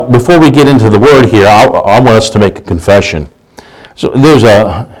Before we get into the word here, I want us to make a confession. So there's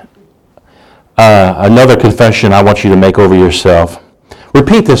another confession I want you to make over yourself.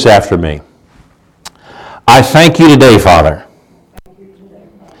 Repeat this after me. I thank you today, Father,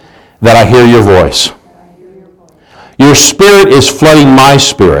 that I hear your voice. Your Spirit is flooding my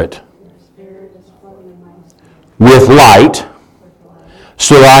spirit with light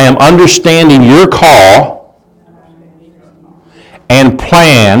so that I am understanding your call and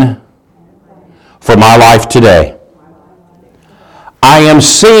plan for my life today. I am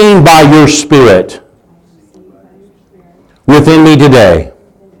seeing by your Spirit within me today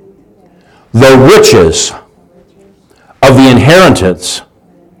the riches of the inheritance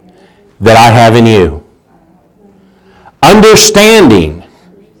that I have in you. Understanding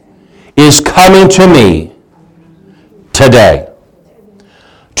is coming to me today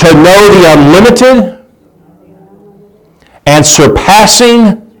to know the unlimited and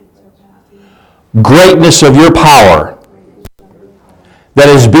surpassing greatness of your power that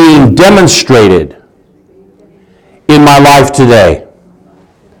is being demonstrated in my life today.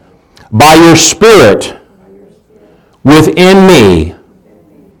 By your Spirit within me,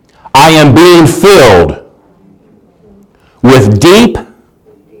 I am being filled with deep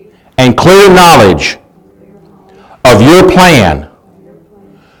and clear knowledge of your plan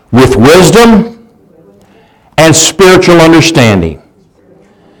with wisdom and spiritual understanding.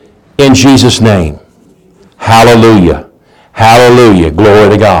 In Jesus' name. Hallelujah. Hallelujah. Glory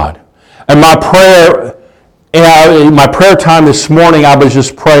to God. And my prayer, in my prayer time this morning, I was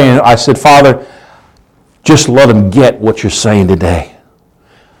just praying. I said, Father, just let them get what you're saying today.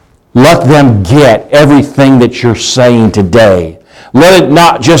 Let them get everything that you're saying today. Let it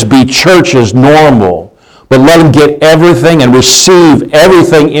not just be church as normal, but let them get everything and receive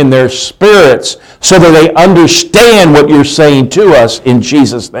everything in their spirits so that they understand what you're saying to us in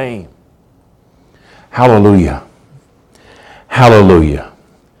Jesus' name. Hallelujah. Hallelujah.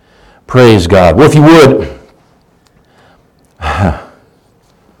 Praise God. Well, if you would,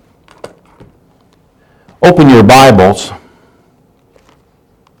 open your Bibles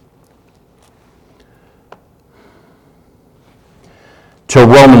to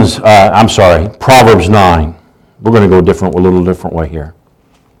Proverbs 9. We're going to go a little different way here.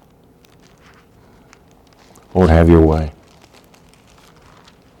 Lord, have your way.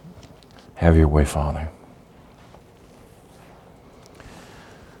 Have your way, Father.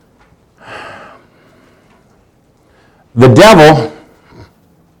 The devil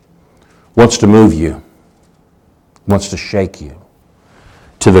wants to move you, wants to shake you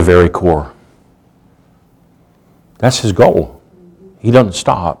to the very core. That's his goal. He doesn't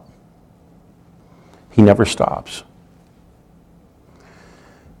stop. He never stops.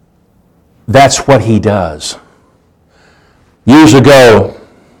 That's what he does. Years ago,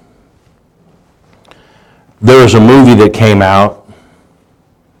 there was a movie that came out.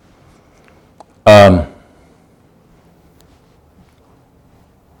 And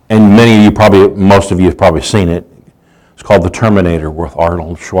most of you have probably seen it. It's called The Terminator with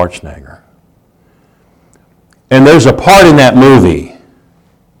Arnold Schwarzenegger. And there's a part in that movie, and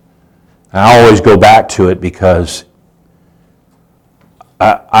I always go back to it because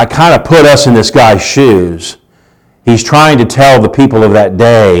I kind of put us in this guy's shoes. He's trying to tell the people of that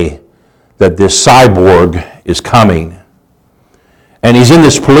day that this cyborg is coming. And he's in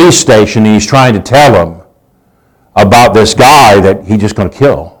this police station and he's trying to tell them about this guy that he's just going to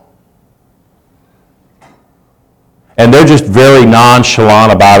kill. And they're just very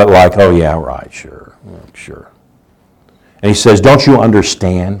nonchalant about it, like, oh yeah, right, sure. And he says, don't you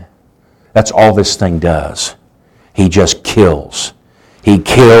understand? That's all this thing does. He just kills. He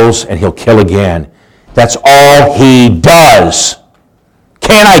kills and he'll kill again. That's all he does.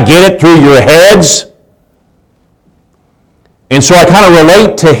 Can't I get it through your heads? And so I kind of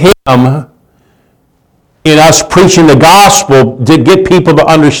relate to him in us preaching the gospel to get people to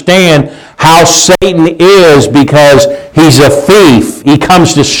understand how Satan is, because he's a thief. He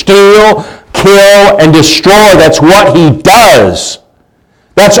comes to steal, kill, and destroy. That's what he does.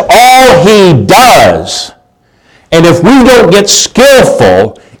 That's all he does. And if we don't get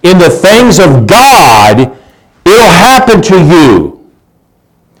skillful in the things of God, it'll happen to you.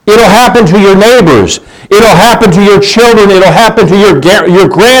 It'll happen to your neighbors. It'll happen to your children. It'll happen to your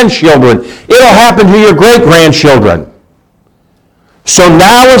grandchildren. It'll happen to your great-grandchildren. So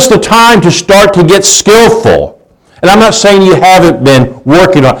now is the time to start to get skillful. And I'm not saying you haven't been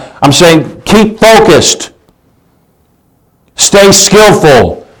working on it. I'm saying keep focused. Stay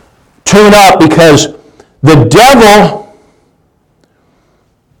skillful. Tune up, because the devil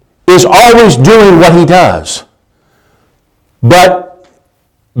is always doing what he does. But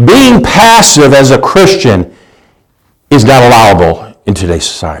Being passive as a Christian is not allowable in today's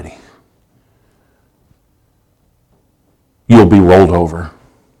society. You'll be rolled over.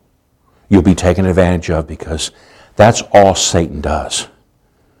 You'll be taken advantage of because that's all Satan does.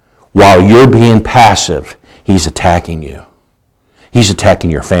 While you're being passive, he's attacking you. He's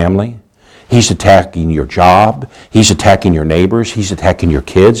attacking your family. He's attacking your job. He's attacking your neighbors. He's attacking your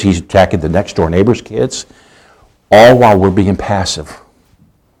kids. He's attacking the next door neighbor's kids. All while we're being passive.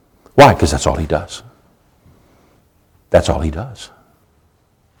 Why? Because that's all he does. That's all he does.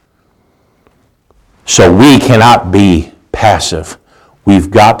 So we cannot be passive. We've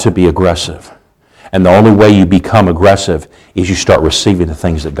got to be aggressive. And the only way you become aggressive is you start receiving the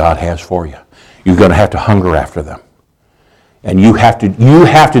things that God has for you. You're going to have to hunger after them. And you have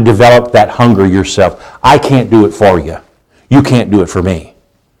to develop that hunger yourself. I can't do it for you. You can't do it for me.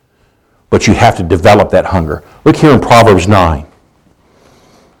 But you have to develop that hunger. Look here in Proverbs 9.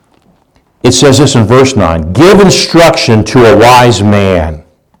 It says this in verse 9. Give instruction to a wise man,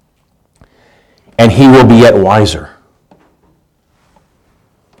 and he will be yet wiser.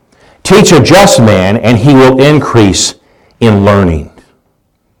 Teach a just man, and he will increase in learning.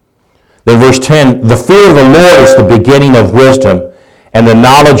 Then verse 10, the fear of the Lord is the beginning of wisdom, and the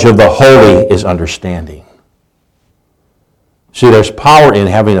knowledge of the holy is understanding. See, there's power in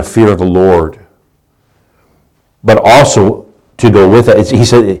having a fear of the Lord. But also, to go with it, he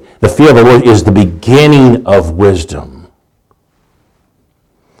said, the fear of the Lord is the beginning of wisdom.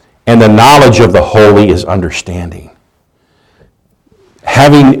 And the knowledge of the holy is understanding.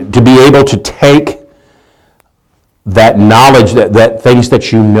 Having to be able to take that knowledge, that things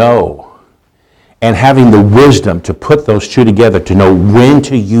that you know, and having the wisdom to put those two together, to know when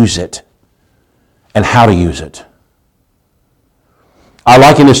to use it and how to use it. I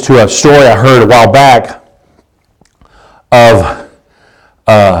liken this to a story I heard a while back of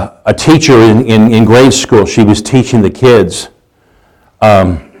a teacher in grade school. She was teaching the kids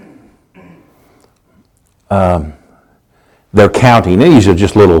their counting. These are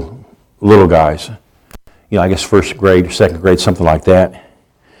just little guys. You know, I guess first grade, second grade, something like that.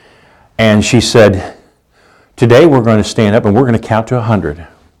 And she said, today we're going to stand up and we're going to count to 100.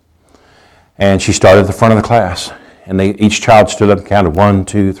 And she started at the front of the class. And each child stood up and counted 1,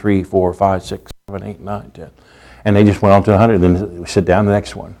 2, 3, 4, 5, 6, 7, 8, 9, 10. And they just went on to 100. Then we sit down, the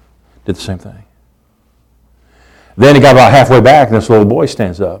next one did the same thing. Then it got about halfway back and this little boy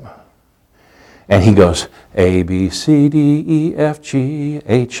stands up. And he goes, A, B, C, D, E, F, G,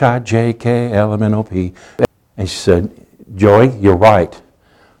 H, I, J, K, L, M, N, O, P. And she said, Joey, you're right,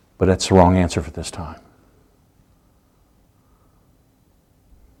 but that's the wrong answer for this time.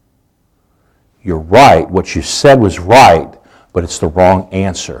 You're right. What you said was right, but it's the wrong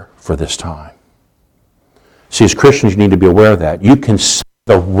answer for this time. See, as Christians, you need to be aware of that. You can say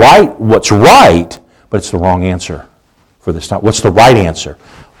what's right, but it's the wrong answer for this time. What's the right answer?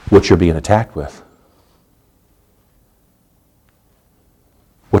 What you're being attacked with.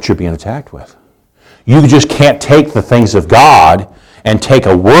 What you're being attacked with. You just can't take the things of God and take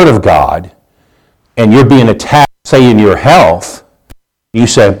a word of God, and you're being attacked, say, in your health. You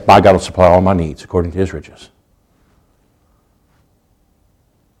say, my God will supply all my needs according to his riches.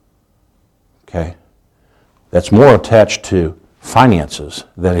 Okay? That's more attached to finances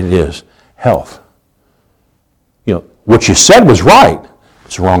than it is health. You know, what you said was right.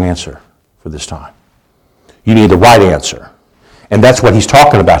 It's the wrong answer for this time. You need the right answer. And that's what he's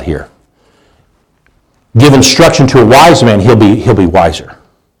talking about here. Give instruction to a wise man, he'll be wiser.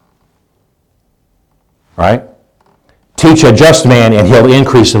 Right? Teach a just man, and he'll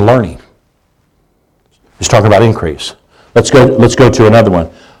increase in learning. He's talking about increase. Let's go to another one.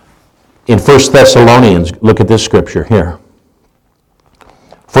 In 1 Thessalonians, look at this scripture here.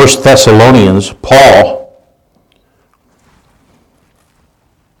 1 Thessalonians, Paul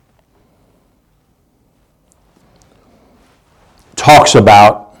talks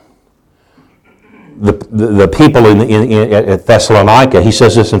about the people at Thessalonica. He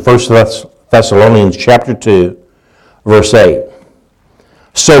says this in 1 Thessalonians chapter 2, verse 8.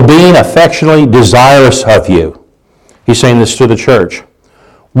 So being affectionately desirous of you, he's saying this to the church,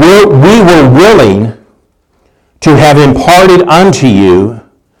 we were willing to have imparted unto you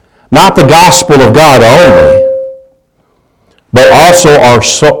not the gospel of God only, but also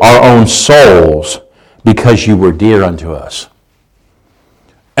our own souls, because you were dear unto us.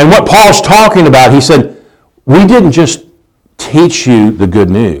 And what Paul's talking about, he said, we didn't just teach you the good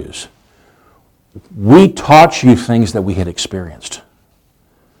news. We taught you things that we had experienced.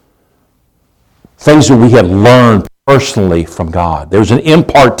 Things that we had learned personally from God. There was an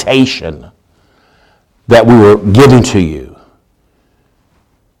impartation that we were giving to you.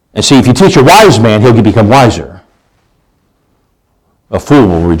 And see, if you teach a wise man, he'll become wiser. A fool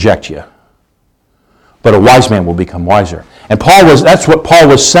will reject you. But a wise man will become wiser. And that's what Paul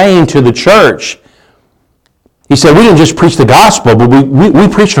was saying to the church. He said, we didn't just preach the gospel, but we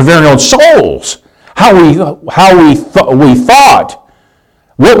preached our very own souls. How we thought,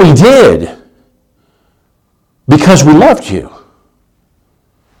 what we did, because we loved you.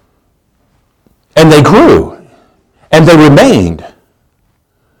 And they grew, and they remained.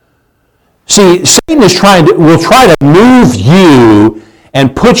 See, Satan will try to move you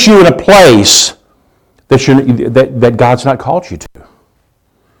and put you in a place that God's not called you to.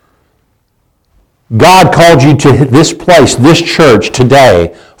 God called you to this place, this church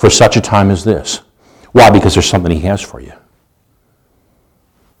today for such a time as this. Why? Because there's something He has for you.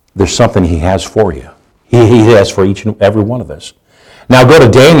 There's something He has for you. He has for each and every one of us. Now go to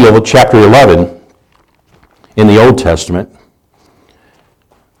Daniel chapter 11 in the Old Testament.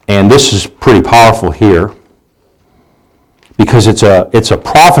 And this is pretty powerful here because it's a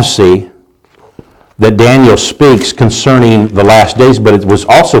prophecy that Daniel speaks concerning the last days, but it was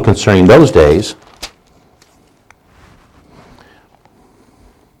also concerning those days.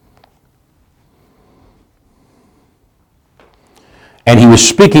 And he was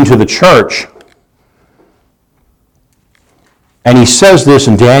speaking to the church, and he says this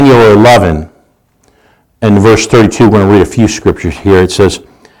in Daniel 11, in verse 32. We're going to read a few scriptures here. It says,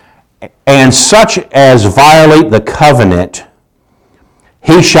 "And such as violate the covenant,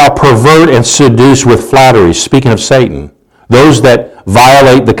 he shall pervert and seduce with flatteries." Speaking of Satan, those that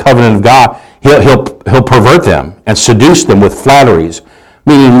violate the covenant of God, he'll pervert them and seduce them with flatteries,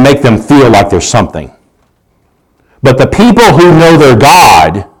 meaning make them feel like there's something. "But the people who know their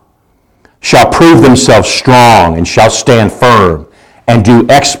God shall prove themselves strong and shall stand firm and do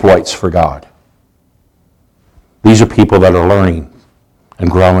exploits for God." These are people that are learning and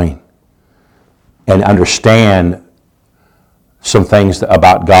growing and understand some things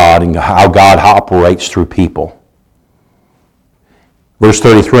about God and how God operates through people. Verse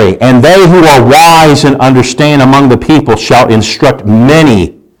 33, "And they who are wise and understand among the people shall instruct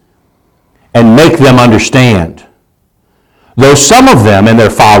many and make them understand. Though some of them and their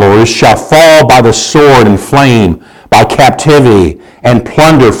followers shall fall by the sword and flame, by captivity and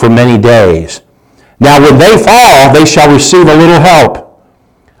plunder for many days. Now when they fall, they shall receive a little help.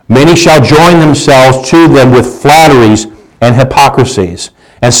 Many shall join themselves to them with flatteries and hypocrisies.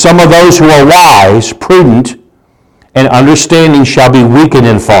 And some of those who are wise, prudent, and understanding shall be weakened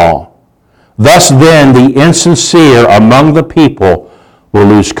and fall. Thus then the insincere among the people will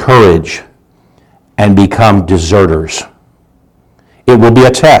lose courage and become deserters. It will be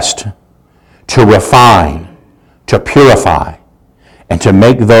a test to refine, to purify, and to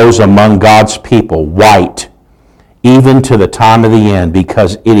make those among God's people white, even to the time of the end,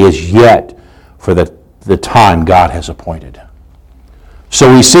 because it is yet for the time God has appointed."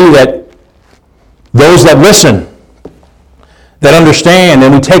 So we see that those that listen, that understand,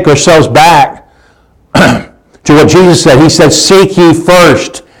 and we take ourselves back to what Jesus said. He said, "Seek ye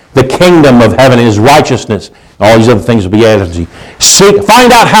first the kingdom of heaven and His righteousness, and all these other things will be added to you."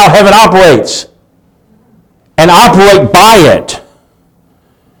 Find out how heaven operates, and operate by it.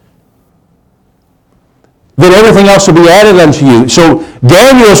 Then everything else will be added unto you. So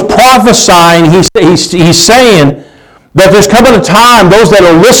Daniel is prophesying, he's saying that there's coming a time, those that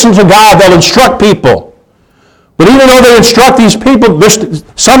will listen to God, they'll instruct people. But even though they instruct these people,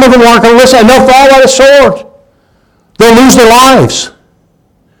 some of them aren't going to listen, and they'll fall by the sword. They'll lose their lives.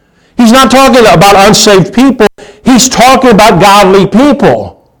 He's not talking about unsaved people. He's talking about godly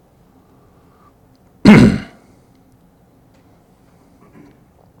people.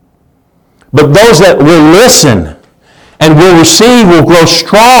 But those that will listen and will receive will grow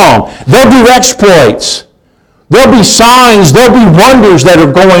strong. They'll do exploits. There'll be signs. There'll be wonders that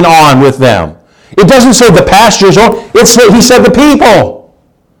are going on with them. It doesn't say the pastors. He said the people.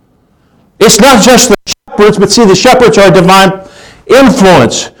 It's not just the shepherds, but see, the shepherds are a divine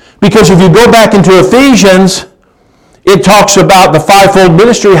influence. Because if you go back into Ephesians, it talks about the fivefold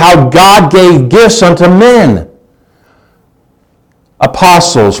ministry, how God gave gifts unto men.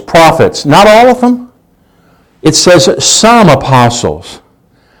 Apostles, prophets, not all of them. It says some apostles,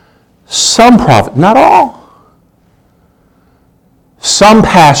 some prophets, not all. Some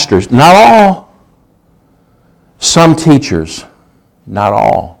pastors, not all. Some teachers, not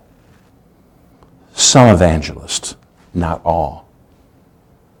all. Some evangelists, not all.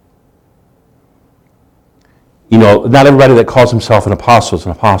 You know, not everybody that calls himself an apostle is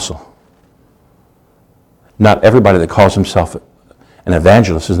an apostle. Not everybody that calls himself an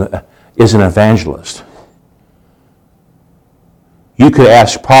evangelist is an evangelist. you could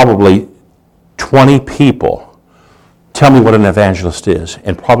ask probably 20 people, tell me what an evangelist is,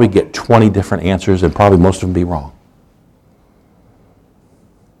 and probably get 20 different answers, and probably most of them be wrong.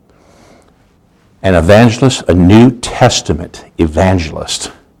 An evangelist, a New Testament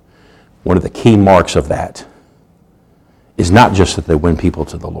evangelist, one of the key marks of that is not just that they win people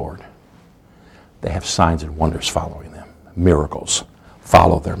to the Lord. They have signs and wonders following them. Miracles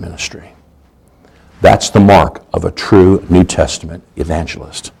follow their ministry. That's the mark of a true New Testament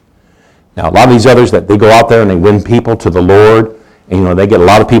evangelist. Now, a lot of these others that they go out there and they win people to the Lord, and they get a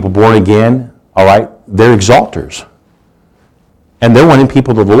lot of people born again, all right, they're exalters. And they're winning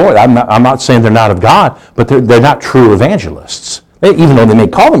people to the Lord. I'm not saying they're not of God, but they're not true evangelists, even though they may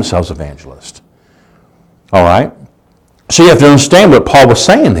call themselves evangelists. All right? So you have to understand what Paul was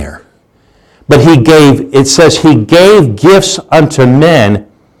saying there. But it says he gave gifts unto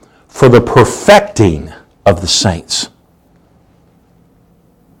men for the perfecting of the saints.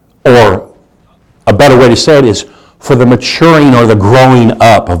 Or a better way to say it is for the maturing or the growing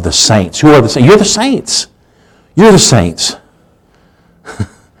up of the saints. Who are the saints? You're the saints. You're the saints.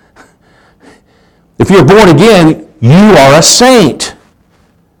 If you're born again, you are a saint.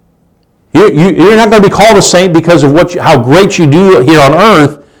 You're not going to be called a saint because of how great you do here on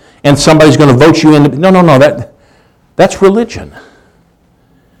earth, and somebody's going to vote you in. No. That's religion.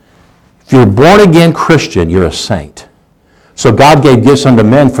 If you're a born again Christian, you're a saint. So God gave gifts unto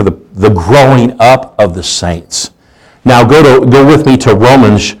men for the growing up of the saints. Now go with me to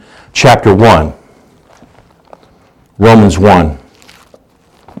Romans chapter 1. Romans 1.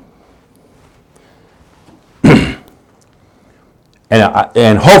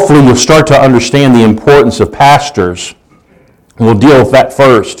 And hopefully you'll start to understand the importance of pastors. We'll deal with that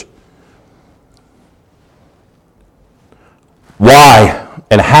first. Why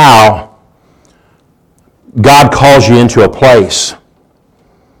and how God calls you into a place.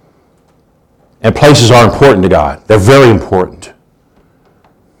 And places are important to God. They're very important.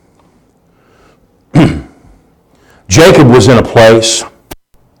 Jacob was in a place,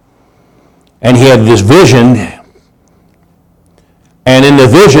 and he had this vision. And in the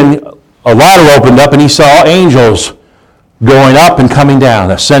vision, a ladder opened up, and he saw angels going up and coming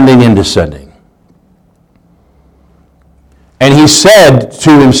down, ascending and descending. And he said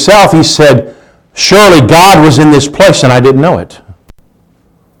to himself, surely God was in this place, and I didn't know it.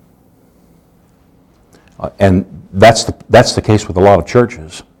 And that's the case with a lot of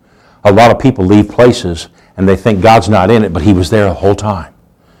churches. A lot of people leave places, and they think God's not in it, but he was there the whole time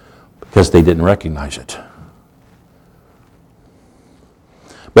because they didn't recognize it.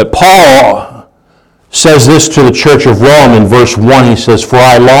 But Paul says this to the church of Rome in verse 1. He says, "For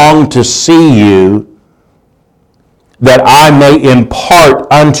I long to see you, that I may impart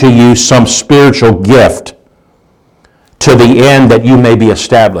unto you some spiritual gift, to the end that you may be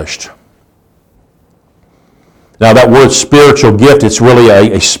established." Now that word spiritual gift, it's really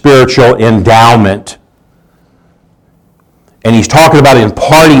a spiritual endowment. And he's talking about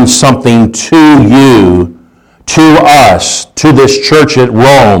imparting something to you, to us, to this church at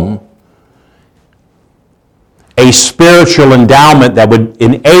Rome, a spiritual endowment that would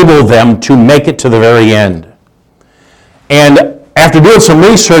enable them to make it to the very end. And after doing some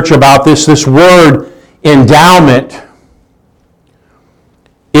research about this word endowment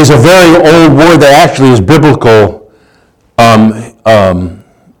is a very old word that actually is biblical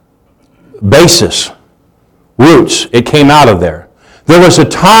basis, roots. It came out of there. There was a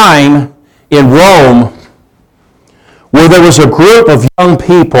time in Rome where there was a group of young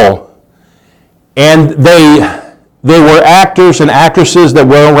people, and they were actors and actresses that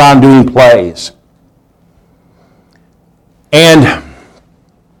were around doing plays. And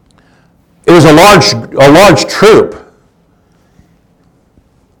it was a large troupe.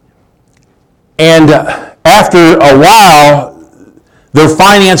 And after a while, their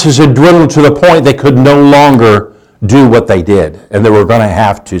finances had dwindled to the point they could no longer do what they did, and they were going to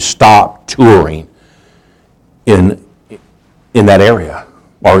have to stop touring in that area,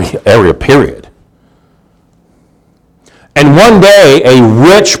 or area period. And one day, a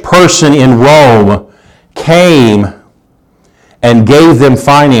rich person in Rome came and gave them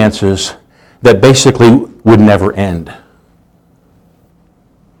finances that basically would never end.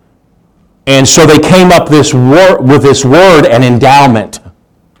 And so they came up with this word, an endowment.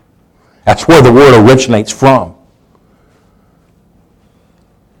 That's where the word originates from.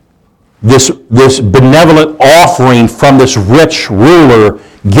 This benevolent offering from this rich ruler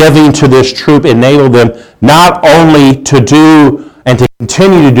giving to this troop enabled them not only to do and to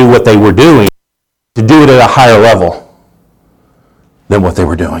continue to do what they were doing, to do it at a higher level than what they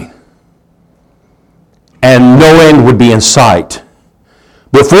were doing. And no end would be in sight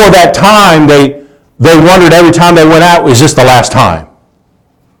Before that time, they wondered every time they went out, is this the last time?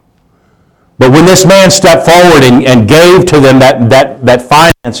 But when this man stepped forward and gave to them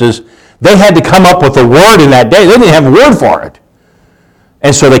that finances, they had to come up with a word in that day. They didn't have a word for it.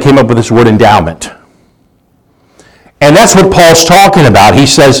 And so they came up with this word endowment. And that's what Paul's talking about. He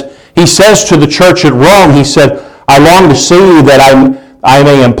says to the church at Rome, he said, I long to see you that I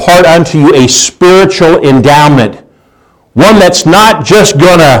may impart unto you a spiritual endowment. One that's not just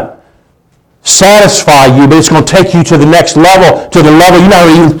going to satisfy you, but it's going to take you to the next level, to the level you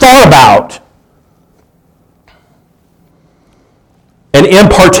never even thought about. An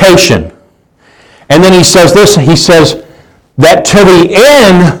impartation. And then he says this, he says that to the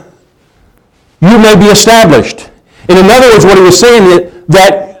end you may be established. And in other words, what he was saying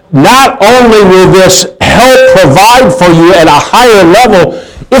that not only will this help provide for you at a higher level,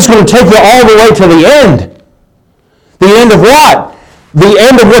 it's going to take you all the way to the end. The end of what? The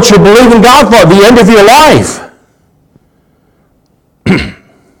end of what you're believing God for, the end of your life.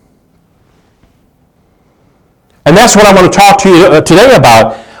 And that's what I want to talk to you today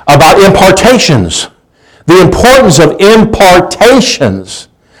about impartations. The importance of impartations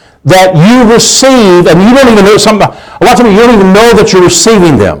that you receive, and you don't even know, a lot of times you don't even know that you're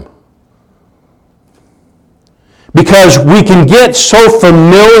receiving them. Because we can get so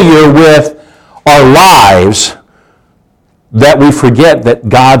familiar with our lives that we forget that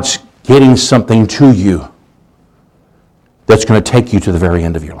God's getting something to you that's going to take you to the very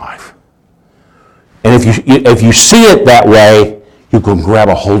end of your life. And if you see it that way, you can grab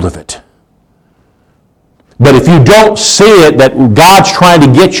a hold of it. But if you don't see it, that God's trying to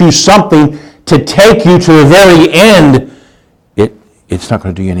get you something to take you to the very end, it's not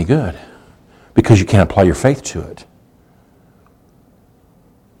going to do you any good because you can't apply your faith to it.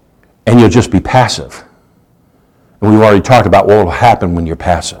 And you'll just be passive. And we've already talked about what will happen when you're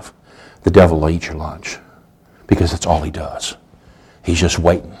passive. The devil will eat your lunch because that's all he does. He's just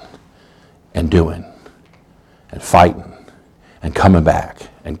waiting and doing and fighting and coming back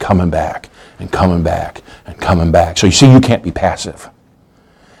and coming back and coming back and coming back. So you see, you can't be passive.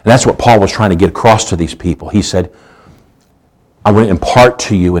 And that's what Paul was trying to get across to these people. He said, I want to impart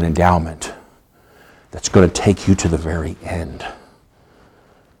to you an endowment that's going to take you to the very end.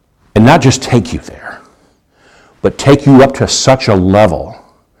 And not just take you there, but take you up to such a level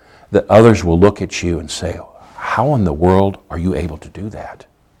that others will look at you and say, how in the world are you able to do that?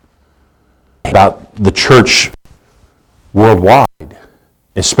 About the church worldwide,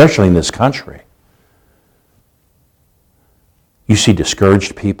 especially in this country. You see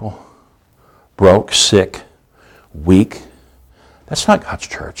discouraged people, broke, sick, weak. That's not God's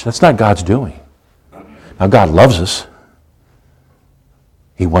church. That's not God's doing. Now, God loves us.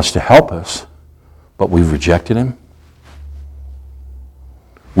 He wants to help us, but we've rejected Him.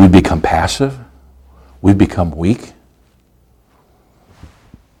 We've become passive. We've become weak.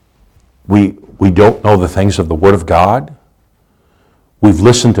 We don't know the things of the Word of God. We've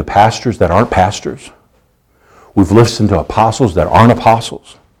listened to pastors that aren't pastors. We've listened to apostles that aren't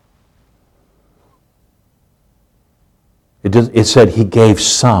apostles. It said He gave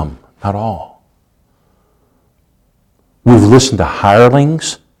some, not all. We've listened to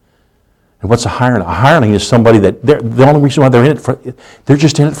hirelings. And what's a hireling? A hireling is somebody that the only reason why they're in it they're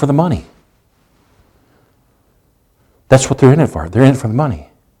just in it for the money. That's what they're in it for. They're in it for the money.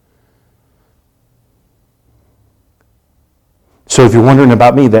 So if you're wondering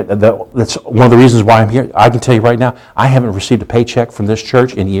about me, that's one of the reasons why I'm here. I can tell you right now, I haven't received a paycheck from this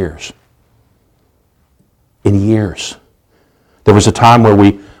church in years. In years. There was a time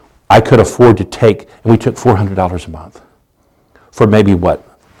where I could afford to take, and we took $400 a month for maybe,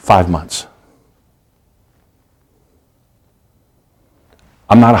 5 months.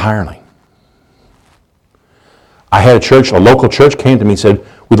 I'm not a hireling. I had a local church came to me and said,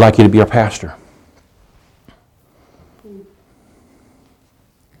 we'd like you to be our pastor.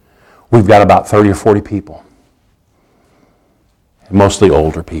 We've got about 30 or 40 people, mostly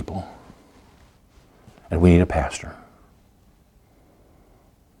older people, and we need a pastor.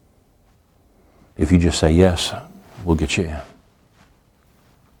 If you just say yes, we'll get you in.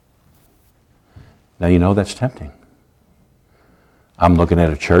 Now, you know that's tempting. I'm looking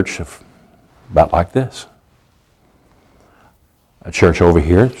at a church of about like this. A church over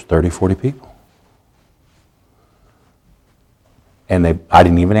here is 30, 40 people. And I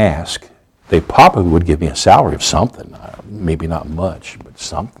didn't even ask. They probably would give me a salary of something. Maybe not much, but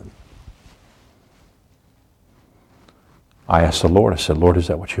something. I asked the Lord, I said, Lord, is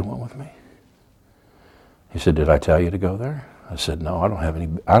that what you want with me? He said, did I tell you to go there? I said, no, I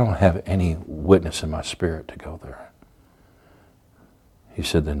don't have any witness in my spirit to go there. He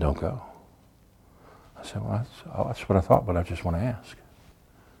said, then don't go. I said, well, that's what I thought, but I just want to ask.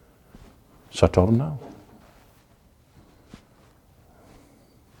 So I told him no.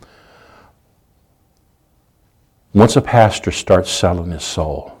 Once a pastor starts selling his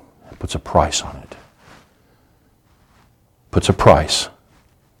soul and puts a price on it,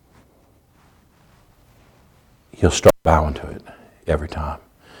 he'll start bowing to it every time.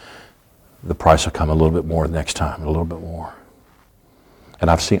 The price will come a little bit more the next time, a little bit more. And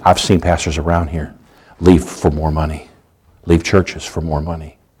I've seen pastors around here leave for more money, leave churches for more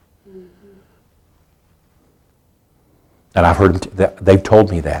money. And I've heard they've told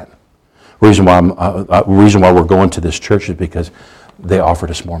me that. Reason why we're going to this church is because they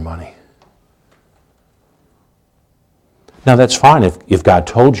offered us more money. Now that's fine if God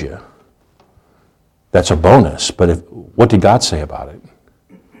told you. That's a bonus. But what did God say about it?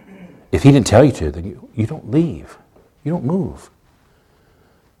 If He didn't tell you to, then you don't leave. You don't move.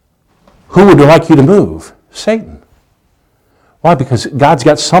 Who would like you to move? Satan. Why? Because God's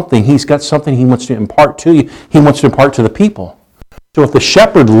got something. He's got something He wants to impart to you. He wants to impart to the people. So if the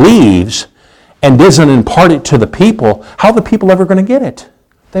shepherd leaves and doesn't impart it to the people, how are the people ever going to get it?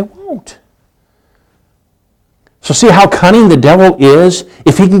 They won't. So see how cunning the devil is?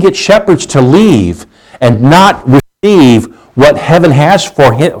 If he can get shepherds to leave and not receive what heaven has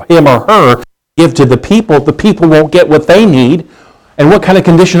for him or her, give to the people won't get what they need. And what kind of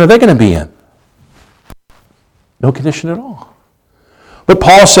condition are they going to be in? No condition at all. But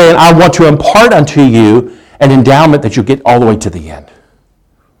Paul's saying, I want to impart unto you an endowment that you'll get all the way to the end.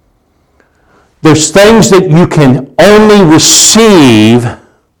 There's things that you can only receive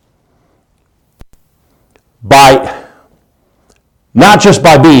by, not just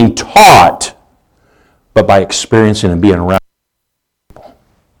by being taught, but by experiencing and being around people.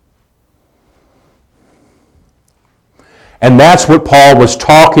 And that's what Paul was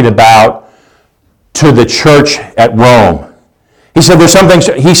talking about to the church at Rome. He said, there's some things,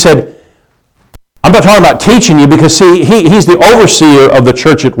 he said, I'm not talking about teaching you because, see, he's the overseer of the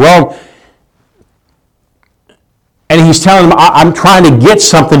church at Rome. And he's telling them, I'm trying to get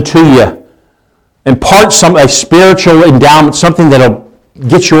something to you. Impart a spiritual endowment, something that'll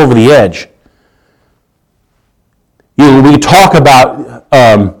get you over the edge. We talk about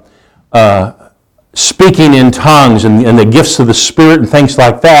speaking in tongues and the gifts of the Spirit and things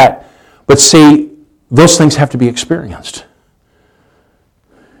like that. But see, those things have to be experienced.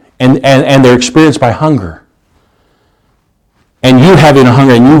 And they're experienced by hunger. And you having a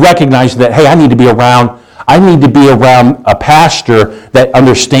hunger, and you recognize that, hey, I need to be around a pastor that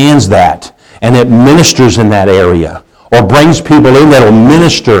understands that and that ministers in that area or brings people in that will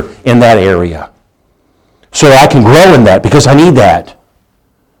minister in that area so that I can grow in that because I need that.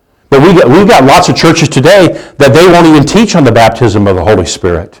 But we've got lots of churches today that they won't even teach on the baptism of the Holy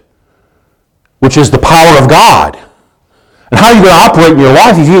Spirit, which is the power of God. And how are you going to operate in your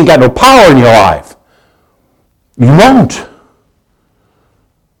life if you ain't got no power in your life? You won't.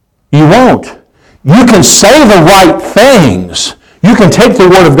 You won't. You can say the right things. You can take the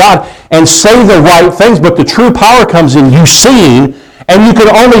Word of God and say the right things, but the true power comes in you seeing, and you can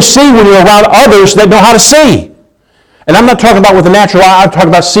only see when you're around others that know how to see. And I'm not talking about with the natural eye, I'm talking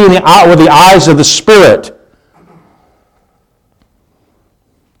about seeing with the eyes of the Spirit.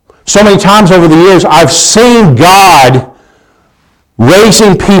 So many times over the years, I've seen God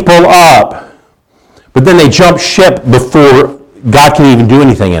raising people up, but then they jump ship before God can even do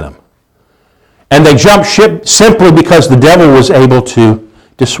anything in them. And they jump ship simply because the devil was able to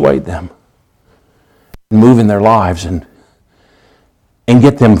dissuade them, move in their lives, and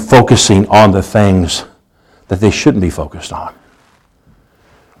get them focusing on the things that they shouldn't be focused on.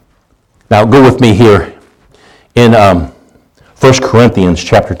 Now go with me here in 1 Corinthians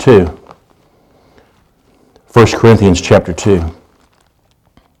chapter 2. 1 Corinthians chapter 2.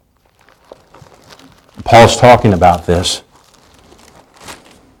 Paul's talking about this.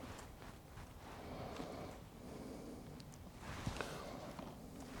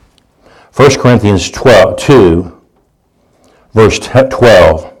 1 Corinthians 2, verse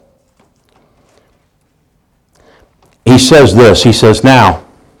 12. He says this, he says, now,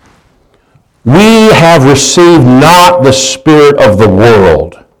 we have received not the Spirit of the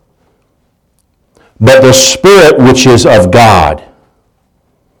world, but the Spirit which is of God,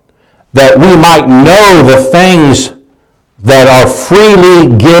 that we might know the things that are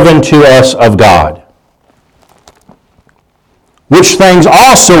freely given to us of God. Which things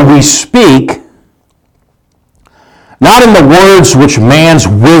also we speak, not in the words which man's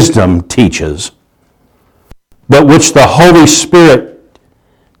wisdom teaches, but which the Holy Spirit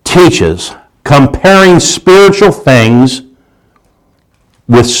teaches, comparing spiritual things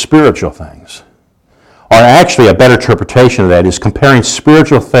with spiritual things. Or actually, a better interpretation of that is comparing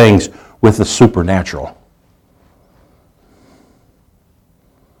spiritual things with the supernatural.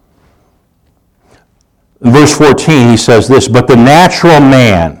 In verse 14, he says this, "But the natural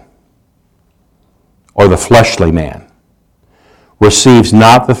man, or the fleshly man, receives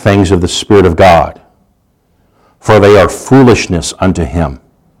not the things of the Spirit of God, for they are foolishness unto him.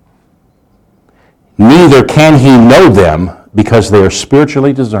 Neither can he know them, because they are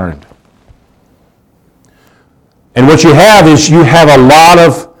spiritually discerned." And what you have is you have a lot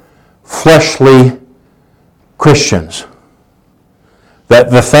of fleshly Christians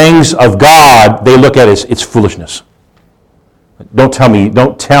that the things of God they look at as it's foolishness. Don't tell me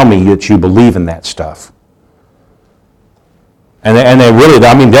that you believe in that stuff. And they really,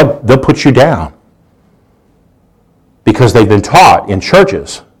 I mean, they'll put you down because they've been taught in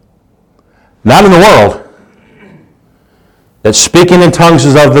churches, not in the world, that speaking in tongues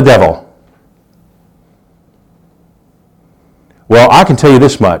is of the devil. Well, I can tell you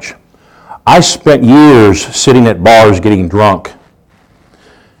this much. I spent years sitting at bars getting drunk,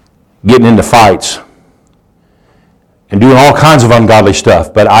 getting into fights, and doing all kinds of ungodly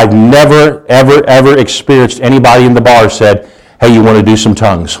stuff, but I've never, ever, ever experienced anybody in the bar said, "Hey, you want to do some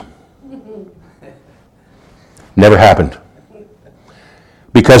tongues?" Never happened.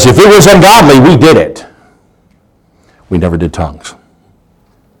 Because if it was ungodly, we did it. We never did tongues.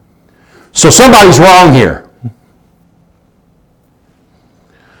 So somebody's wrong here.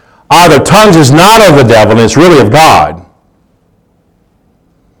 Either tongues is not of the devil and it's really of God,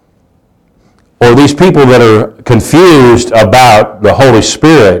 or these people that are confused about the Holy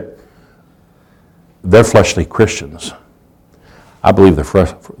Spirit, they're fleshly Christians. I believe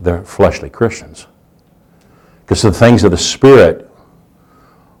they're fleshly Christians. Because the things of the Spirit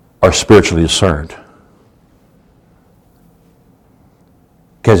are spiritually discerned.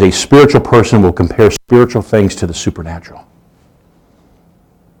 Because a spiritual person will compare spiritual things to the supernatural.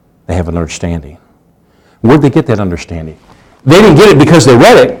 They have an understanding. Where'd they get that understanding? They didn't get it because they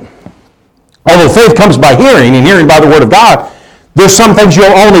read it. Although faith comes by hearing, and hearing by the Word of God, there's some things you'll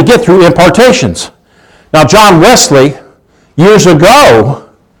only get through impartations. Now, John Wesley, years ago,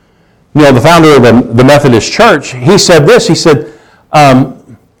 the founder of the Methodist Church, he said this. He said,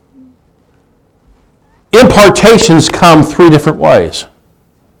 impartations come three different ways.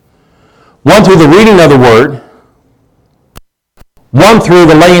 One through the reading of the Word, one through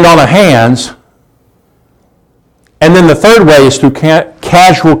the laying on of hands, and then the third way is through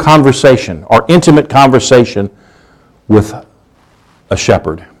casual conversation or intimate conversation with a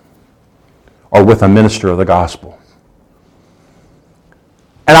shepherd or with a minister of the gospel.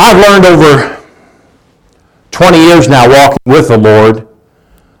 And I've learned over 20 years now walking with the Lord,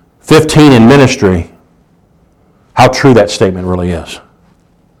 15 in ministry, how true that statement really is.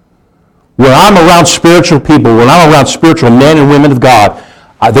 When I'm around spiritual people, when I'm around spiritual men and women of God,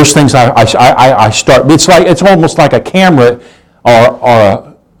 there's things I start. It's almost like a camera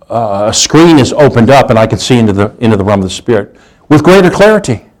or a screen is opened up, and I can see into the realm of the Spirit with greater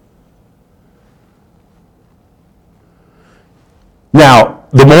clarity. Now,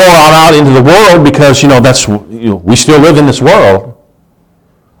 the more I'm out into the world, because we still live in this world.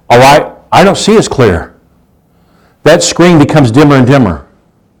 All right, I don't see as clear. That screen becomes dimmer and dimmer.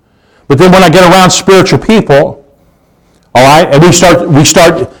 But then when I get around spiritual people, all right, and we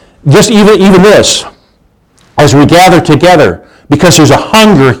start just even this, as we gather together, because there's a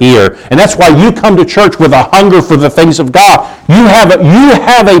hunger here, and that's why you come to church with a hunger for the things of God. You have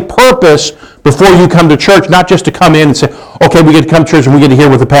a purpose before you come to church, not just to come in and say, okay, we get to come to church and we get to hear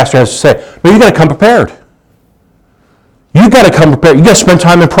what the pastor has to say. No, you got to come prepared. You got to come prepared. You got to spend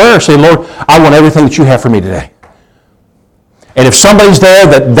time in prayer. Say, Lord, I want everything that you have for me today. And if somebody's there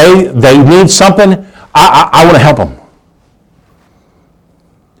that they need something, I want to help them.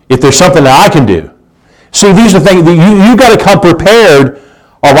 If there's something that I can do. See, these are things that you got to come prepared,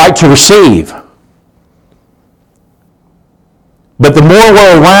 all right, to receive. But the more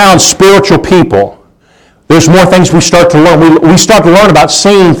we're around spiritual people, there's more things we start to learn. We start to learn about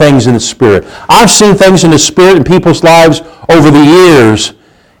seeing things in the Spirit. I've seen things in the Spirit in people's lives over the years.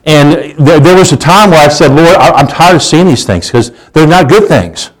 And there was a time where I said, Lord, I'm tired of seeing these things because they're not good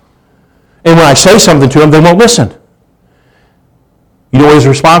things. And when I say something to them, they won't listen. You know what his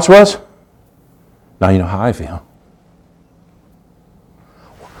response was? Now you know how I feel.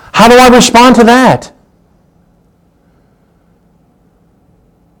 How do I respond to that?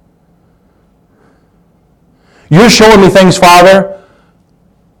 You're showing me things, Father,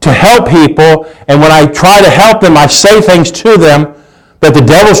 to help people, and when I try to help them, I say things to them, but the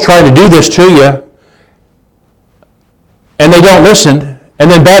devil's trying to do this to you, and they don't listen, and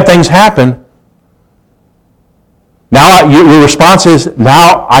then bad things happen, now your response is,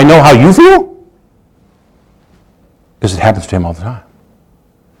 now I know how you feel? Because it happens to him all the time.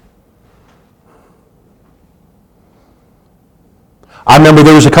 I remember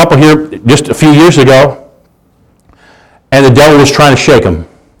there was a couple here just a few years ago, and the devil was trying to shake them.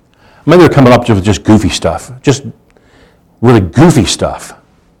 Maybe they were coming up with just goofy stuff, just really goofy stuff.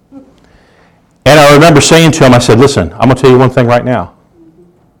 And I remember saying to him, I said, listen, I'm going to tell you one thing right now.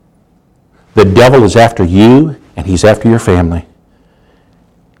 The devil is after you, and he's after your family.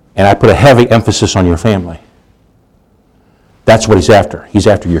 And I put a heavy emphasis on your family. That's what he's after. He's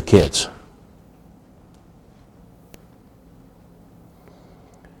after your kids.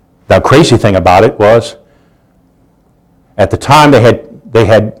 The crazy thing about it was, at the time they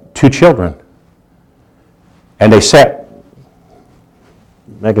had 2 children, and they sat,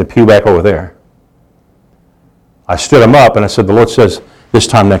 making a pew back over there. I stood them up and I said, the Lord says, this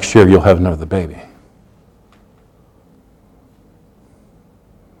time next year you'll have another baby.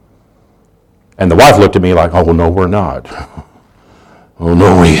 And the wife looked at me like, oh, no, we're not. Oh,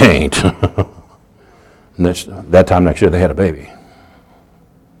 no, we ain't. And that time next year they had a baby.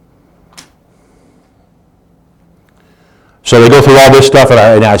 So they go through all this stuff,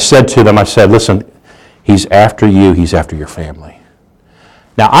 and I said to them, I said, listen, he's after you, he's after your family.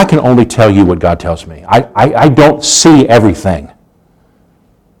 Now, I can only tell you what God tells me. I don't see everything.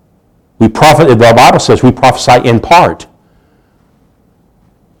 The Bible says we prophesy in part.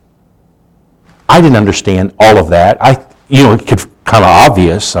 I didn't understand all of that. It could kind of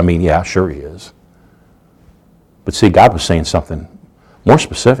obvious. I mean, yeah, sure he is. But see, God was saying something more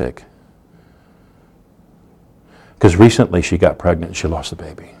specific. Because recently she got pregnant and she lost the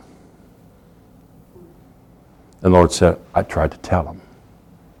baby. And the Lord said, I tried to tell him.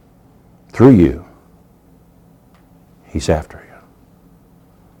 Through you, he's after you.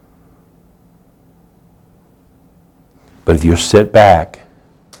 But if you sit back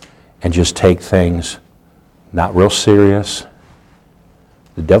and just take things not real serious,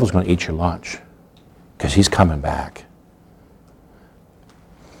 the devil's going to eat your lunch because he's coming back.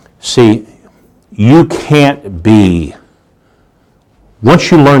 See, you can't be,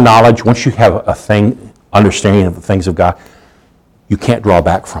 once you learn knowledge, once you have understanding of the things of God, you can't draw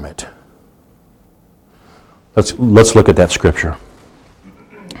back from it. Let's look at that scripture.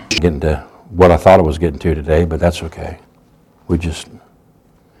 Getting to what I thought I was getting to today, but that's okay.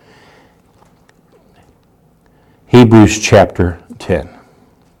 Hebrews chapter 10.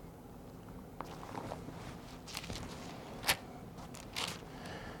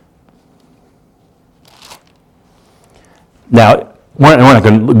 Now, we're not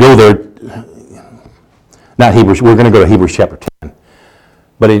going to go there, not Hebrews, we're going to go to Hebrews chapter 10.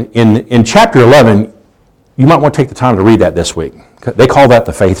 But in chapter 11, you might want to take the time to read that this week. They call that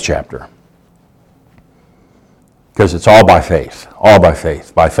the faith chapter. Because it's all by faith,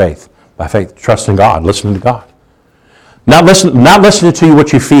 by faith, trusting God, listening to God. Not listening to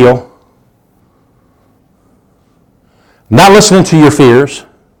what you feel, not listening to your fears.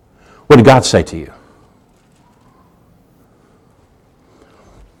 What did God say to you?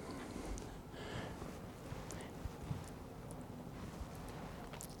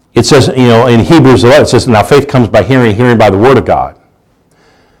 It says, in Hebrews 11, it says, now faith comes by hearing, hearing by the word of God.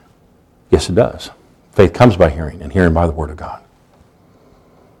 Yes, it does. Faith comes by hearing, and hearing by the word of God.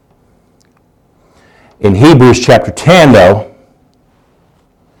 In Hebrews chapter 10, though,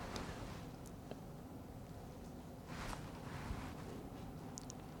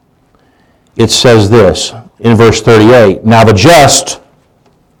 it says this, in verse 38, now the just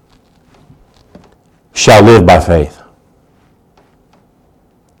shall live by faith.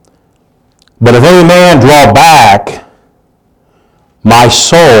 But if any man draw back, my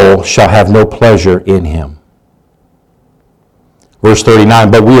soul shall have no pleasure in him. Verse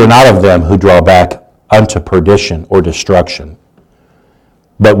 39, but we are not of them who draw back unto perdition or destruction,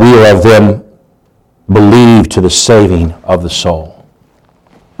 but we are of them believe to the saving of the soul.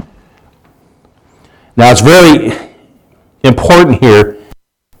 Now it's very important here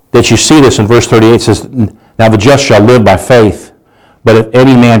that you see this in verse 38. It says, now the just shall live by faith. But if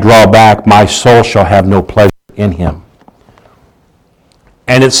any man draw back, my soul shall have no pleasure in him.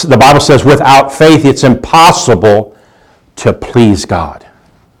 And the Bible says, without faith, it's impossible to please God.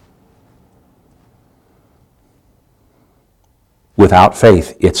 Without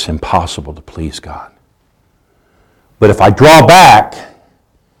faith, it's impossible to please God. But if I draw back,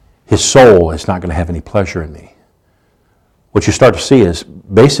 his soul is not going to have any pleasure in me. What you start to see is,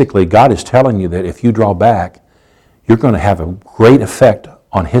 basically, God is telling you that if you draw back, you're going to have a great effect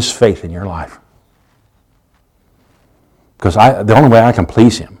on his faith in your life. Because the only way I can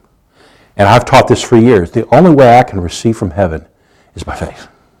please Him, and I've taught this for years, the only way I can receive from heaven is by faith.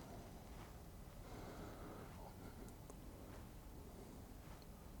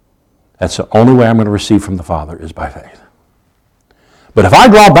 That's the only way I'm going to receive from the Father is by faith. But if I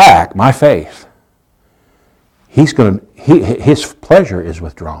draw back my faith, His pleasure is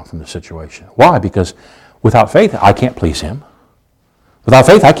withdrawn from the situation. Why? Because without faith, I can't please Him. Without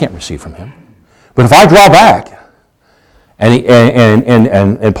faith, I can't receive from Him. But if I draw back,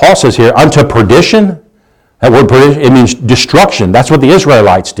 and Paul says here, unto perdition, that word perdition, it means destruction. That's what the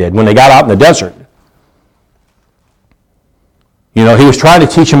Israelites did when they got out in the desert. You know, He was trying to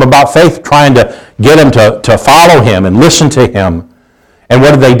teach them about faith, trying to get them to follow Him and listen to Him. And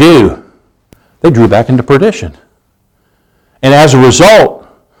what did they do? They drew back into perdition. And as a result,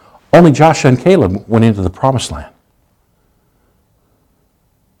 only Joshua and Caleb went into the promised land.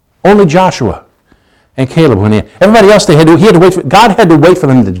 Only Joshua and Caleb went in. Everybody else, God had to wait for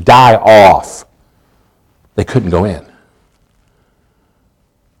them to die off. They couldn't go in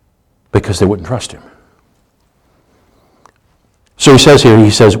because they wouldn't trust Him. So He says here,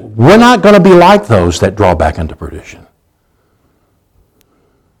 we're not going to be like those that draw back into perdition.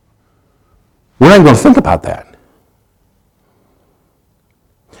 We're not even going to think about that.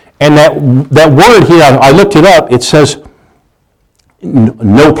 And that word here, I looked it up, it says,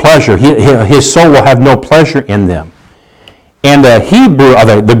 no pleasure. His soul will have no pleasure in them. And the Hebrew,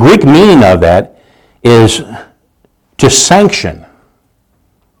 the Greek meaning of that is to sanction,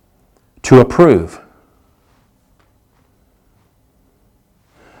 to approve.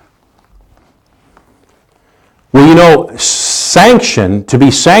 Well, you know, to be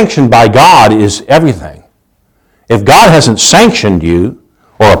sanctioned by God is everything. If God hasn't sanctioned you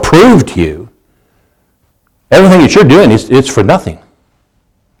or approved you, everything that you're doing, it's for nothing.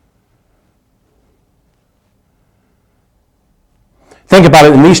 Think about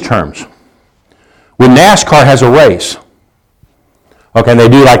it in these terms. When NASCAR has a race, okay, and they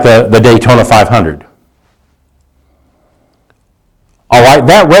do like the Daytona 500. All right,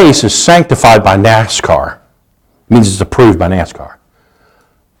 that race is sanctified by NASCAR. It means it's approved by NASCAR.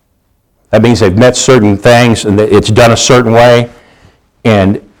 That means they've met certain things and it's done a certain way,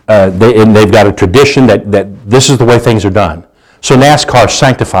 and they've got a tradition that this is the way things are done. So NASCAR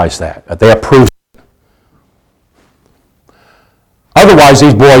sanctifies that. They approve it. Otherwise,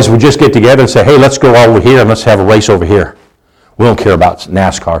 these boys would just get together and say, hey, let's go over here and let's have a race over here. We don't care about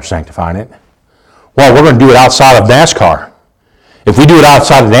NASCAR sanctifying it. Well, we're going to do it outside of NASCAR. If we do it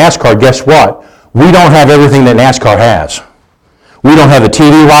outside of NASCAR, guess what? We don't have everything that NASCAR has. We don't have the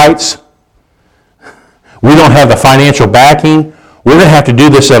TV rights. We don't have the financial backing. We're going to have to do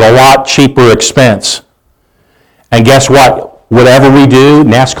this at a lot cheaper expense. And guess what? Whatever we do,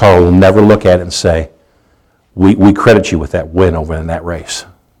 NASCAR will never look at it and say, we credit you with that win over in that race.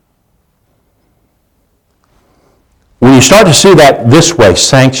 When you start to see that this way,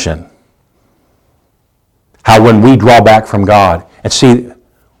 sanction, how when we draw back from God, and see,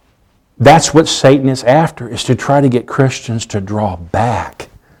 that's what Satan is after, is to try to get Christians to draw back.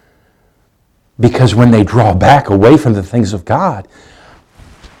 Because when they draw back away from the things of God,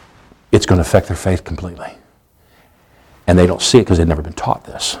 it's going to affect their faith completely. And they don't see it because they've never been taught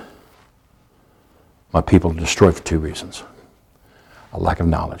this. My people are destroyed for two reasons. A lack of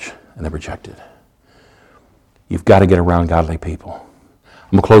knowledge, and they're rejected. You've got to get around godly people. I'm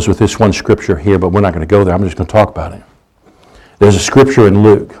going to close with this one scripture here, but we're not going to go there. I'm just going to talk about it. There's a scripture in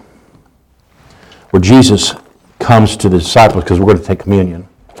Luke where Jesus comes to the disciples, because we're going to take communion.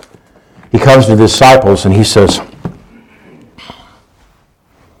 He comes to the disciples and he says,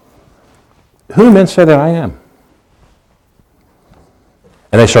 who do men say that I am?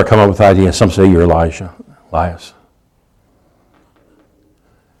 And they start coming up with ideas. Some say you're Elias.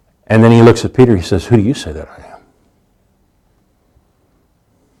 And then he looks at Peter, he says, who do you say that I am?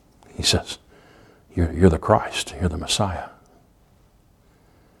 He says, you're the Christ, you're the Messiah.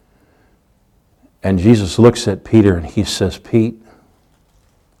 And Jesus looks at Peter and he says, Pete,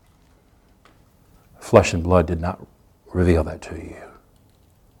 flesh and blood did not reveal that to you.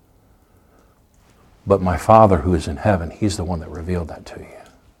 But my Father who is in heaven, He's the one that revealed that to you.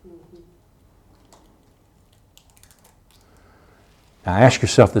 Now ask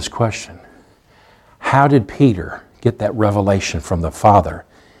yourself this question. How did Peter get that revelation from the Father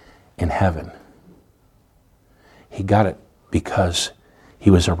in heaven? He got it because he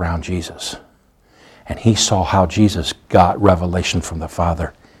was around Jesus. And he saw how Jesus got revelation from the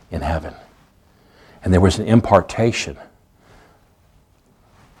Father in heaven. And there was an impartation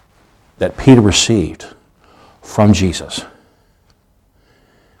that Peter received from Jesus.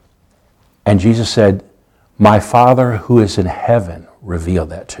 And Jesus said, My Father who is in heaven revealed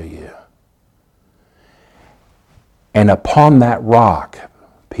that to you. And upon that rock,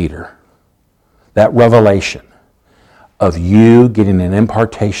 Peter, that revelation of you getting an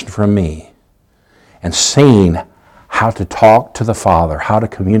impartation from me and seeing how to talk to the Father, how to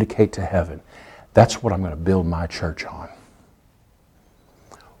communicate to heaven, that's what I'm going to build my church on.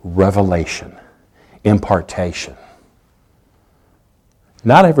 Revelation, impartation.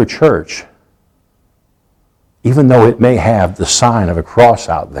 Not every church, even though it may have the sign of a cross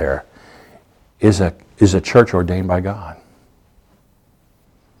out there, is a church ordained by God.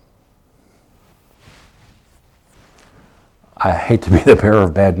 I hate to be the bearer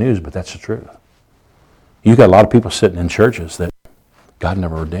of bad news, but that's the truth. You've got a lot of people sitting in churches that God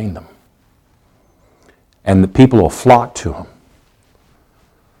never ordained them. And the people will flock to them.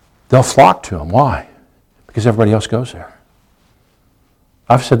 They'll flock to them. Why? Because everybody else goes there.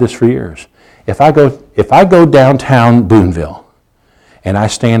 I've said this for years. If I go downtown Boonville and I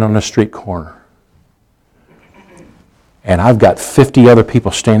stand on a street corner and I've got 50 other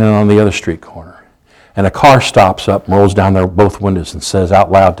people standing on the other street corner and a car stops up and rolls down their both windows and says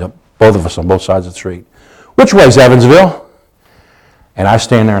out loud to both of us on both sides of the street, "Which way's Evansville?" And I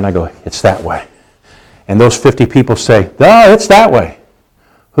stand there and I go, "It's that way." And those 50 people say, "No, it's that way."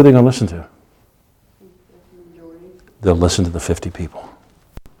 Who are they going to listen to? They'll listen to the 50 people.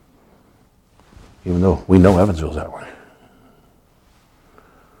 Even though we know Evansville's that way.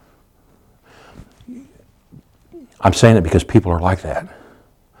 I'm saying it because people are like that.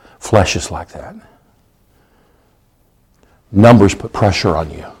 Flesh is like that. Numbers put pressure on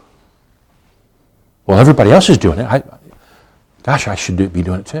you. Well, everybody else is doing it. I should be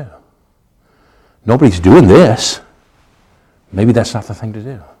doing it too. Nobody's doing this. Maybe that's not the thing to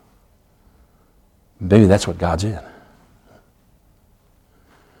do. Maybe that's what God's in.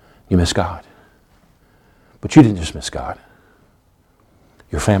 You miss God. But you didn't just miss God.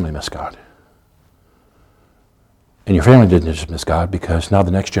 Your family missed God. And your family didn't just miss God because now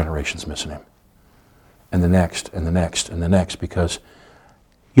the next generation's missing Him. And the next, and the next, and the next, because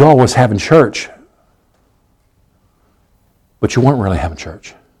you all was having church, but you weren't really having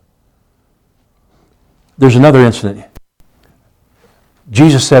church. There's another incident.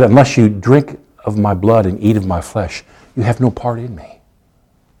 Jesus said, "Unless you drink of my blood and eat of my flesh, you have no part in me."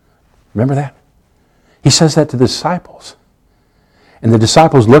 Remember that? He says that to the disciples. And the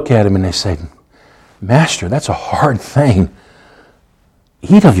disciples look at him and they say, "Master, that's a hard thing.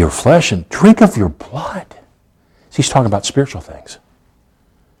 Eat of your flesh and drink of your blood." So he's talking about spiritual things.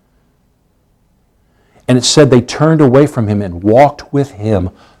 And it said they turned away from him and walked with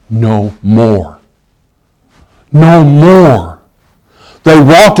him no more. No more. They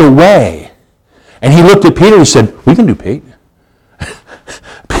walked away. And he looked at Peter and said, "We can do Pete."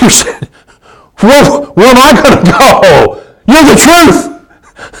 Peter said, where am I going to go? You're the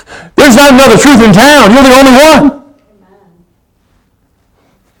truth. There's not another truth in town. You're the only one.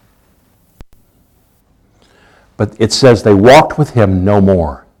 But it says they walked with him no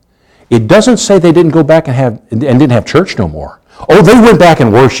more. It doesn't say they didn't go back and didn't have church no more. Oh, they went back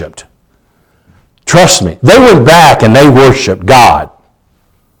and worshiped. Trust me. They went back and they worshiped God.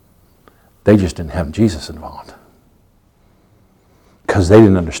 They just didn't have Jesus involved. Because they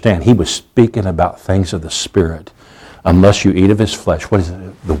didn't understand. He was speaking about things of the Spirit. Unless you eat of His flesh. What is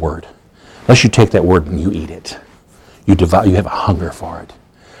it? The Word. Unless you take that Word and you eat it. You have a hunger for it.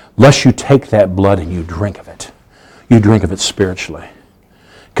 Unless you take that blood and you drink of it. You drink of it spiritually.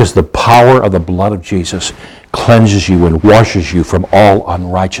 Because the power of the blood of Jesus cleanses you and washes you from all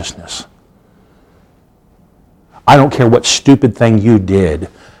unrighteousness. I don't care what stupid thing you did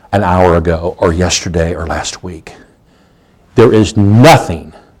an hour ago or yesterday or last week. There is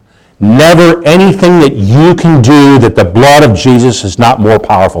nothing, never anything that you can do that the blood of Jesus is not more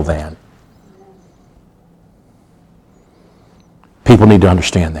powerful than. People need to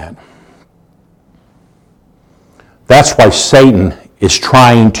understand that. That's why Satan is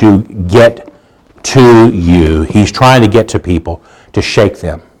trying to get to you. He's trying to get to people to shake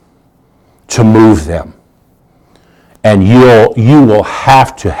them, to move them. And you will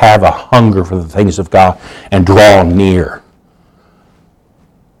have to have a hunger for the things of God and draw near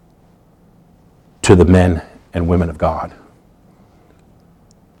to the men and women of God.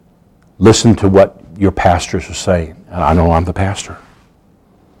 Listen to what your pastors are saying. And I know I'm the pastor.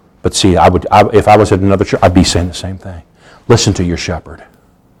 But see, if I was at another church, I'd be saying the same thing. Listen to your shepherd.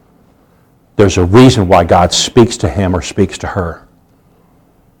 There's a reason why God speaks to him or speaks to her.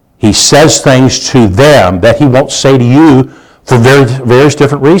 He says things to them that He won't say to you for various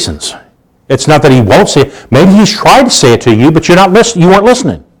different reasons. It's not that He won't say it. Maybe He's tried to say it to you, but you weren't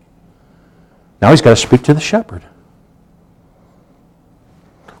listening. Now he's got to speak to the shepherd.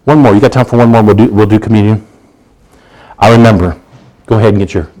 One more. You got time for one more? We'll do communion. I remember. Go ahead and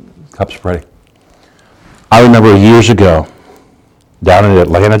get your cups ready. I remember years ago, down in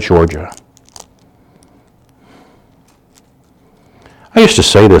Atlanta, Georgia. I used to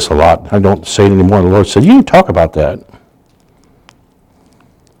say this a lot. I don't say it anymore. The Lord said, you need to talk about that.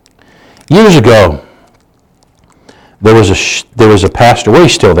 Years ago, there was a pastor, well,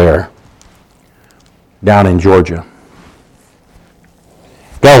 he's still there, down in Georgia.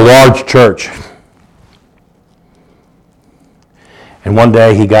 Got a large church. And one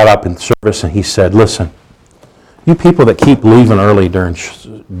day he got up in service and he said, listen, you people that keep leaving early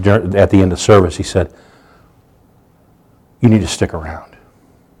at the end of service, he said, you need to stick around.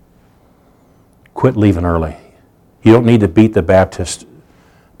 Quit leaving early. You don't need to beat the Baptist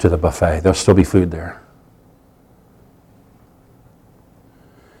to the buffet. There'll still be food there.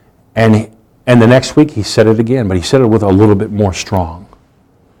 And the next week he said it again, but he said it with a little bit more strong.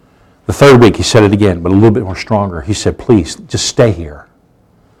 The third week he said it again, but a little bit more stronger. He said, please, just stay here.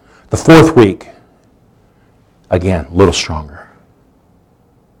 The fourth week, again, a little stronger.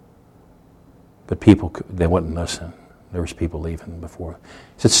 But people, they wouldn't listen. There was people leaving before.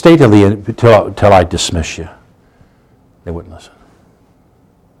 He said, stay till the end, till I dismiss you. They wouldn't listen.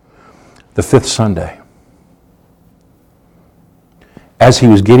 The fifth Sunday, as he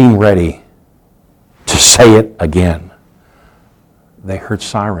was getting ready to say it again, they heard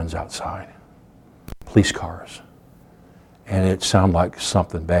sirens outside, police cars, and it sounded like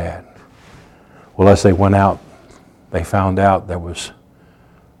something bad. Well, as they went out, they found out there was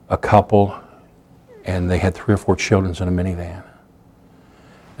a couple, and they had 3 or 4 children in a minivan.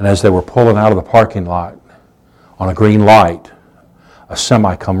 And as they were pulling out of the parking lot on a green light, a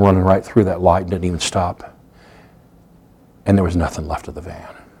semi come running right through that light and didn't even stop. And there was nothing left of the van.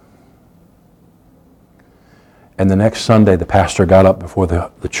 And the next Sunday, the pastor got up before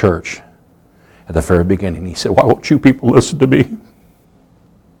the church at the very beginning. He said, why won't you people listen to me?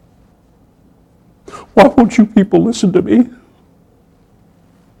 Why won't you people listen to me?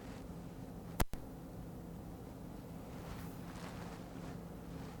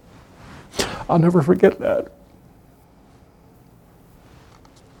 I'll never forget that.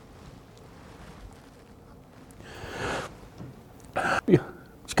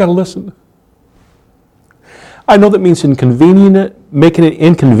 Just got to listen. I know that means making it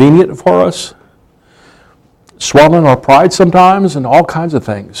inconvenient for us, swallowing our pride sometimes, and all kinds of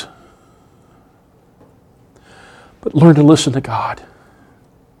things. But learn to listen to God.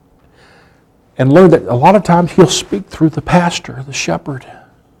 And learn that a lot of times He'll speak through the pastor, the shepherd.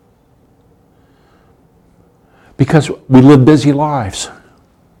 Because we live busy lives.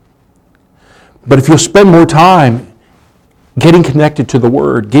 But if you'll spend more time getting connected to the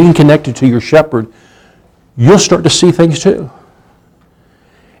Word, getting connected to your shepherd, you'll start to see things too.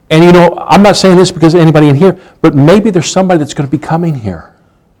 And you know, I'm not saying this because of anybody in here, but maybe there's somebody that's going to be coming here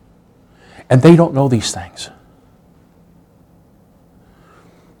and they don't know these things.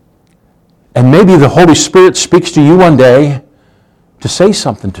 And maybe the Holy Spirit speaks to you one day to say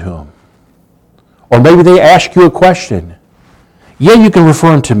something to them. Or maybe they ask you a question. Yeah, you can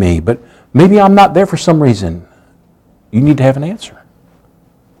refer them to me, but maybe I'm not there for some reason. You need to have an answer.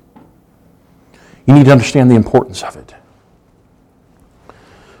 You need to understand the importance of it.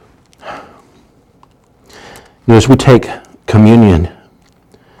 As we take communion,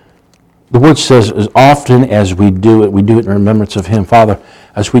 the Word says, as often as we do it in remembrance of Him. Father,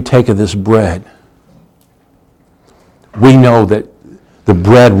 as we take of this bread, we know that the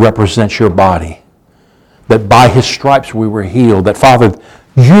bread represents your body, that by His stripes we were healed, that, Father,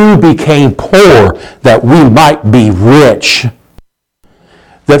 you became poor that we might be rich.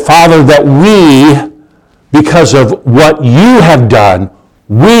 That, Father, that we, because of what you have done,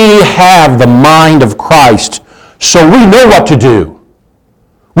 we have the mind of Christ, so we know what to do.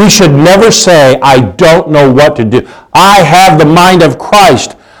 We should never say, I don't know what to do. I have the mind of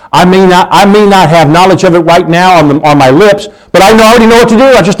Christ. I may not have knowledge of it right now on my lips, but I already know what to do.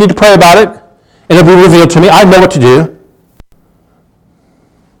 I just need to pray about it, and it'll be revealed to me. I know what to do.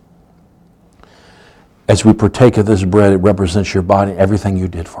 As we partake of this bread, it represents your body, everything you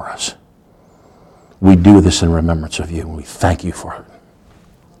did for us. We do this in remembrance of you, and we thank you for it.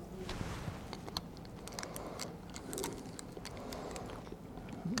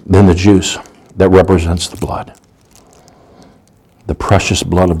 Then the juice that represents the blood, the precious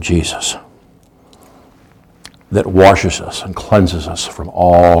blood of Jesus that washes us and cleanses us from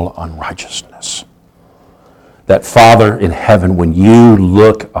all unrighteousness. That, Father in heaven, when you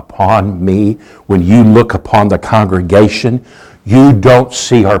look upon me, when you look upon the congregation, you don't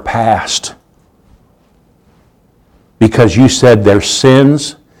see our past. because you said their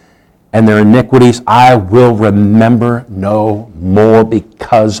sins and their iniquities I will remember no more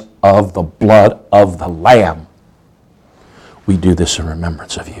because of the blood of the Lamb. We do this in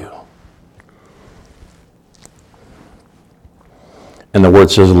remembrance of you. And the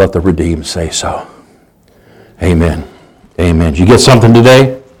word says, let the redeemed say so. Amen. Amen. Did you get something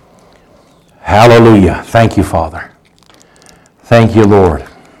today? Hallelujah. Thank you, Father. Thank you, Lord.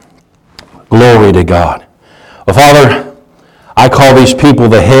 Glory to God. Well, Father, I call these people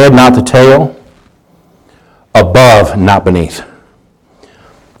the head, not the tail, above, not beneath.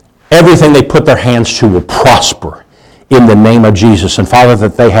 Everything they put their hands to will prosper in the name of Jesus. And Father,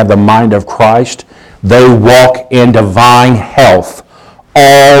 that they have the mind of Christ. They walk in divine health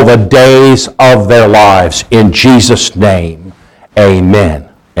all the days of their lives. In Jesus' name, amen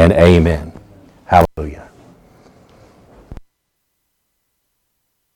and amen. Hallelujah.